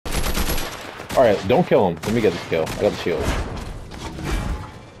Alright, don't kill him. Let me get this kill. I got the shield.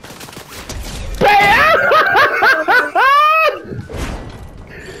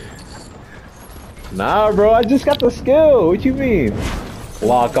 Nah, bro, I just got the skill. What you mean?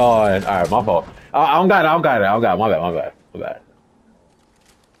 Lock on. Alright, my fault. I don't got it. My bad.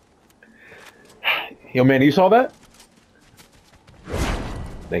 Yo, man, you saw that?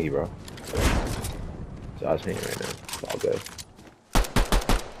 Thank you, bro. So I was hanging right now. It's all good.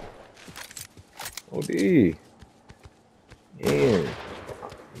 OD. Man.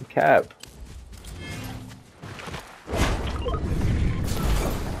 Cap.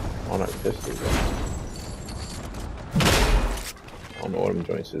 On our pistols. I don't know what them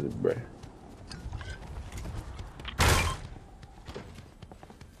joints is, bro.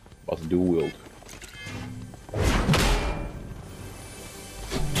 About to dual wield.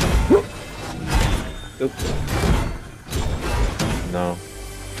 Oops. No.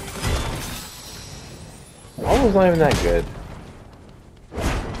 I was not even that good.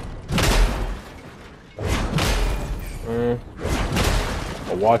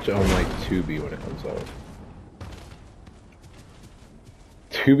 I'll watch it on like Tubi when it comes out.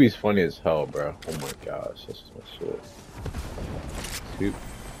 Tubi's funny as hell, bro. Oh my gosh, that's just my shit.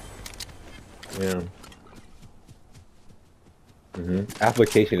 Yeah.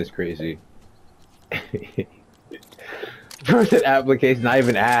 Application is crazy. Bro said application, not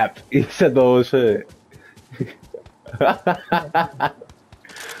even app. He said the whole shit.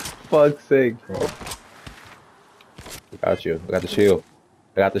 Fuck's sake, bro. I got you. I got the shield.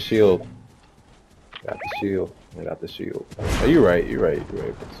 I got the shield. I got the shield. Oh, you're right. You're right.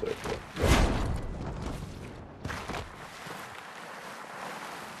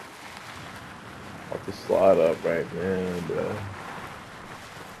 About to slide up right now, bro.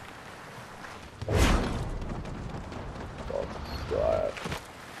 About to slide.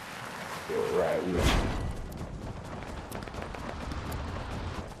 Go right with you.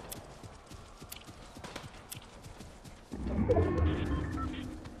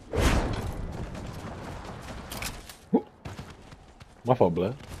 My fault,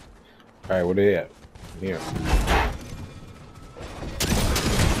 blood. Alright, where they at? Here.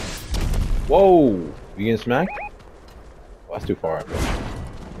 Whoa! You getting smacked? Oh, that's too far.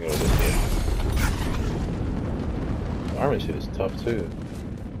 You know, this game. The armor shit is tough too.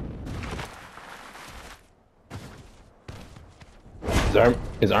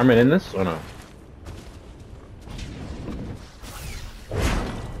 Is Armin in this or no?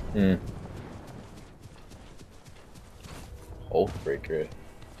 Breaker.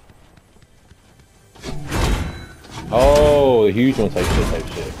 Oh, the huge one type shit.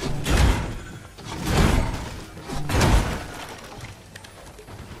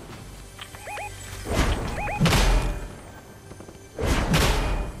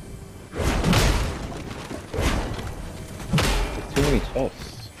 There's too many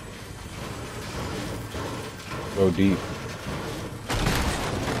chests. Go deep.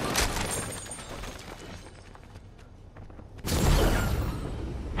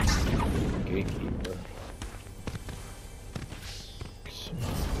 Gatekeeper.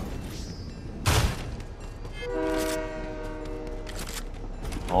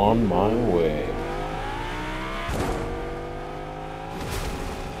 On my way.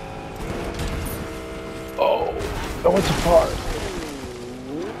 Oh, that went too far.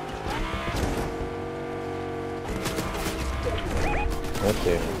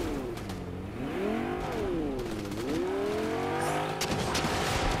 Okay.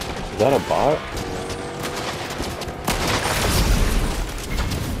 Is that a bot?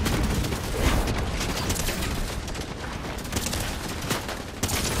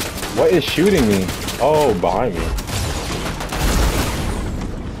 What is shooting me? Oh, behind me.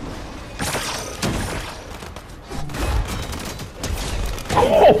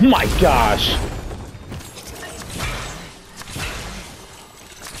 Oh my gosh!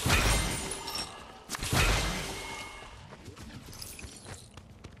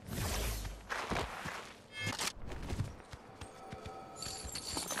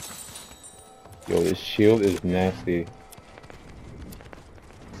 Yo, this shield is nasty.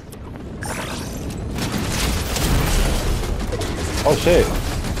 Oh shit.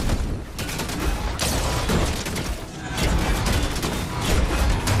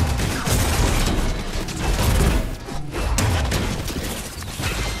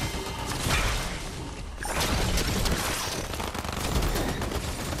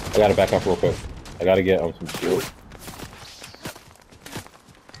 I gotta back up real quick. I gotta get some shield.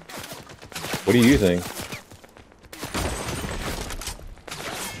 What are you using?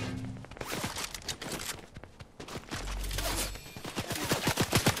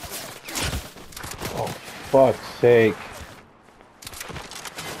 fuck's sake.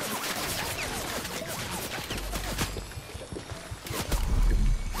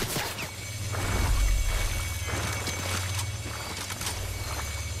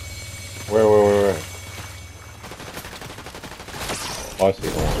 Where? Oh, I see.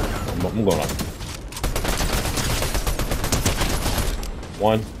 I'm going up.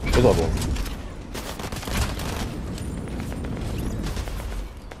 One. What's up, one?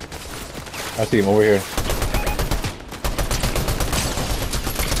 I see him over here.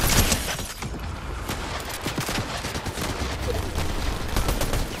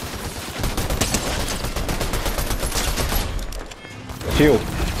 Shield.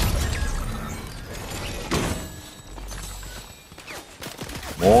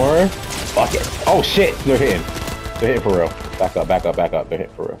 More. Fuck it. Oh shit! They're hitting. They're hitting for real. Back up. They're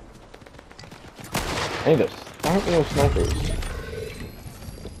hitting for real. I need this. Why aren't there no snipers?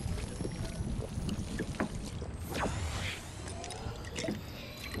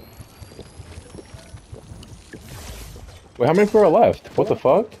 Wait, how many people are left? What the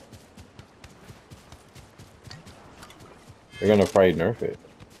fuck? They're gonna probably nerf it.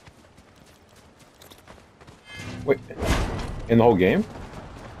 Wait, in the whole game?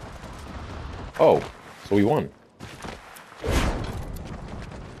 Oh, so we won.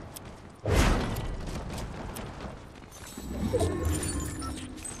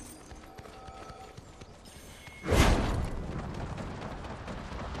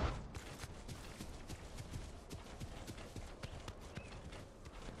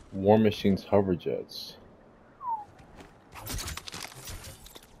 War Machine's hover jets.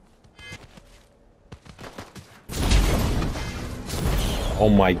 Oh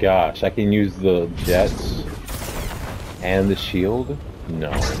my gosh, I can use the jets and the shield?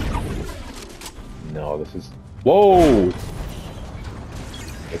 No. No, this is... Whoa!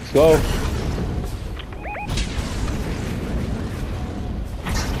 Let's go.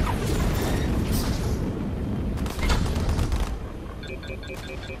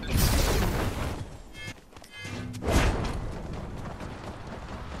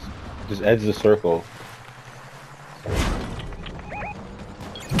 Just edge the circle.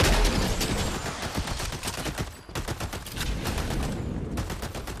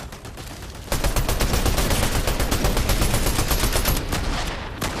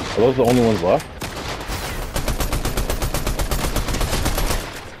 Are those the only ones left?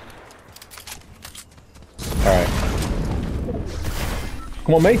 Alright.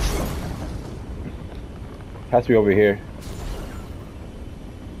 Come on, mates! Has to be over here.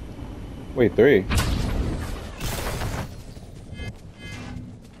 Wait, 3.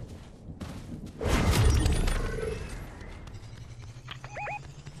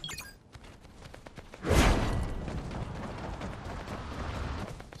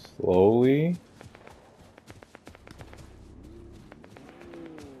 Slowly.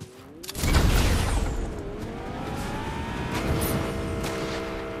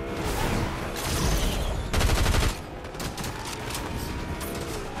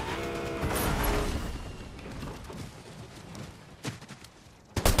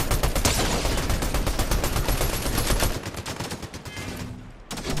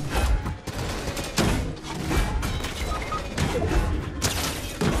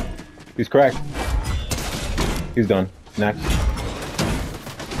 He's cracked. He's done. Next.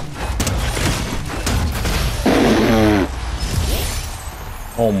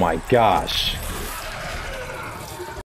 Oh my gosh.